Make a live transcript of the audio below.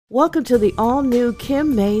Welcome to the all-new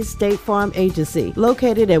Kim Mays State Farm Agency,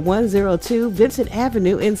 located at 102 Vincent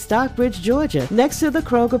Avenue in Stockbridge, Georgia, next to the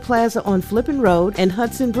Kroger Plaza on Flippin Road and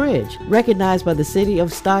Hudson Bridge. Recognized by the city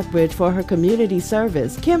of Stockbridge for her community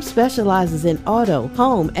service, Kim specializes in auto,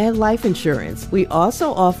 home, and life insurance. We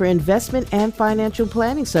also offer investment and financial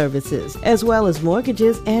planning services, as well as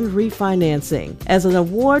mortgages and refinancing. As an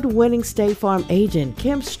award-winning State Farm agent,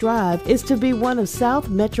 Kim's strive is to be one of South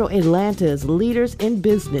Metro Atlanta's leaders in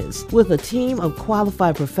business. With a team of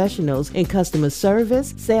qualified professionals in customer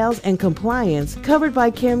service, sales, and compliance, Covered by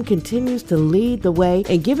Kim continues to lead the way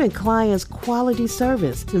in giving clients quality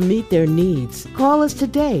service to meet their needs. Call us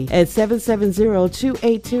today at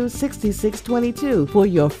 770-282-6622 for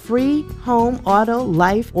your free home, auto,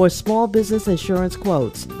 life, or small business insurance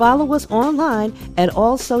quotes. Follow us online at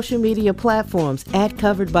all social media platforms at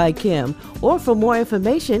Covered by Kim, or for more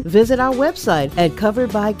information, visit our website at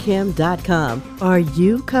coveredbykim.com. Are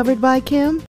you covered by Kim?